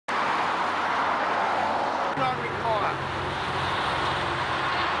Not record.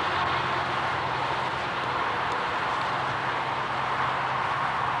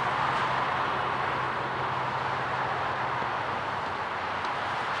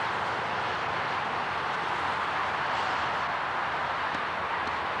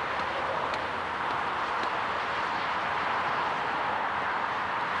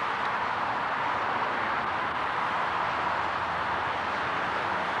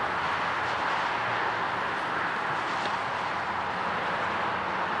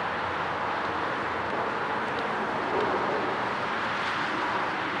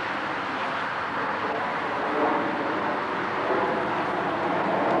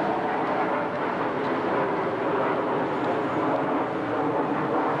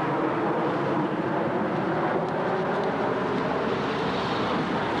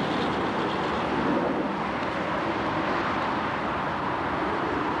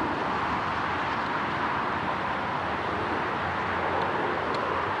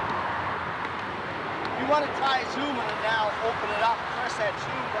 You want to try zooming it now, open it up, press that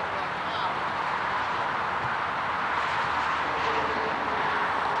zoom button on top.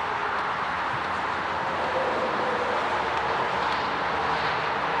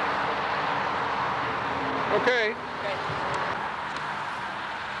 Okay.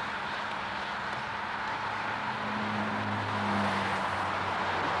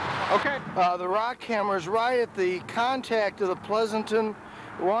 Okay. The rock hammer is right at the contact of the Pleasanton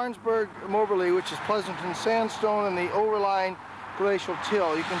Warrensburg-Moberly, which is Pleasanton sandstone, and the overlying glacial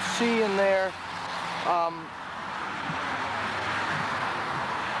till. You can see in there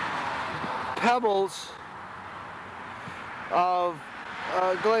pebbles of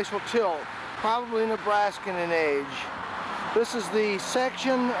glacial till, probably Nebraskan in age. This is the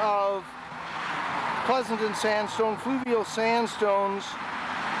section of Pleasanton sandstone, fluvial sandstones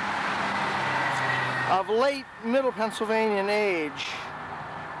of late Middle Pennsylvanian age.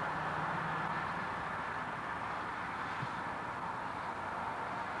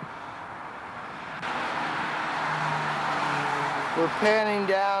 We're panning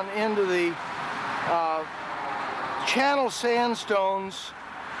down into the channel sandstones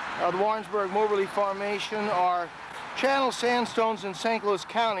of the Warrensburg-Moberly Formation, are channel sandstones in St. Louis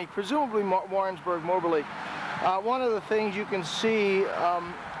County, presumably Warrensburg-Moberly. One of the things you can see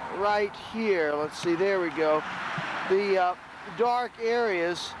right here, let's see, there we go, the dark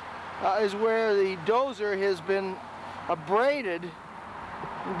areas is where the dozer has been abraded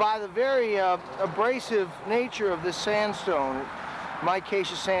by the very abrasive nature of this sandstone,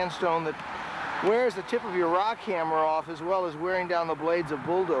 micaceous sandstone that wears the tip of your rock hammer off as well as wearing down the blades of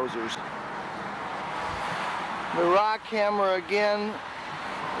bulldozers. The rock hammer again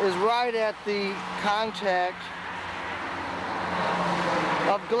is right at the contact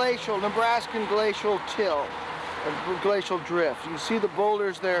of glacial, Nebraskan glacial till, or glacial drift. You see the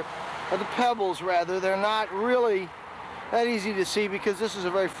boulders there, or the pebbles rather, they're not really that easy to see because this is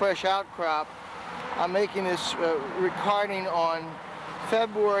a very fresh outcrop. I'm making this recording on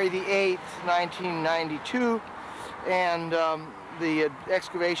February the 8th, 1992, and the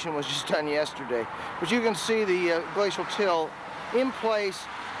excavation was just done yesterday. But you can see the glacial till in place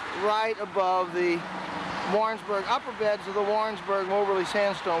right above the Warrensburg, upper beds of the Warrensburg-Moberly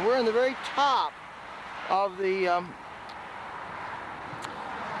sandstone. We're in the very top of the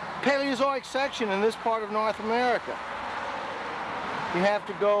Paleozoic section in this part of North America. You have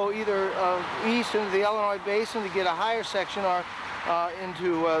to go either east into the Illinois Basin to get a higher section, or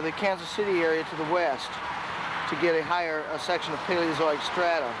into the Kansas City area to the west to get a higher section of Paleozoic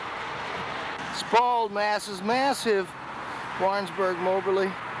strata. Spalled masses, massive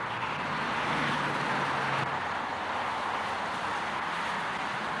Warrensburg-Moberly.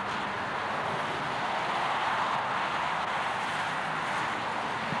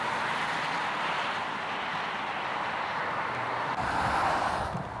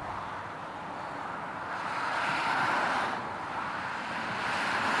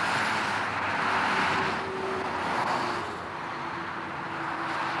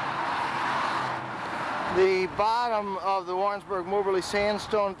 The bottom of the Warrensburg-Moberly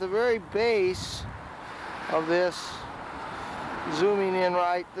sandstone at the very base of this, zooming in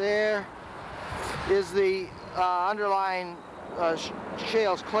right there, is the underlying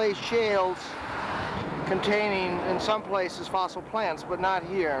shales, clay shales, containing in some places fossil plants, but not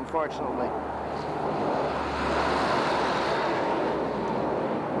here, unfortunately.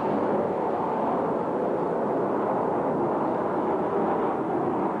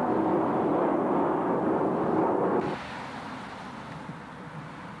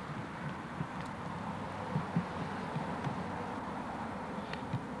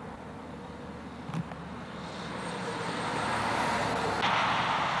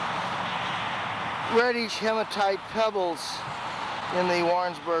 reddish hematite pebbles in the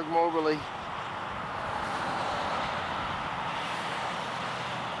Warrensburg-Moberly.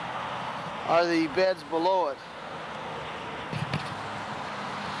 Are the beds below it.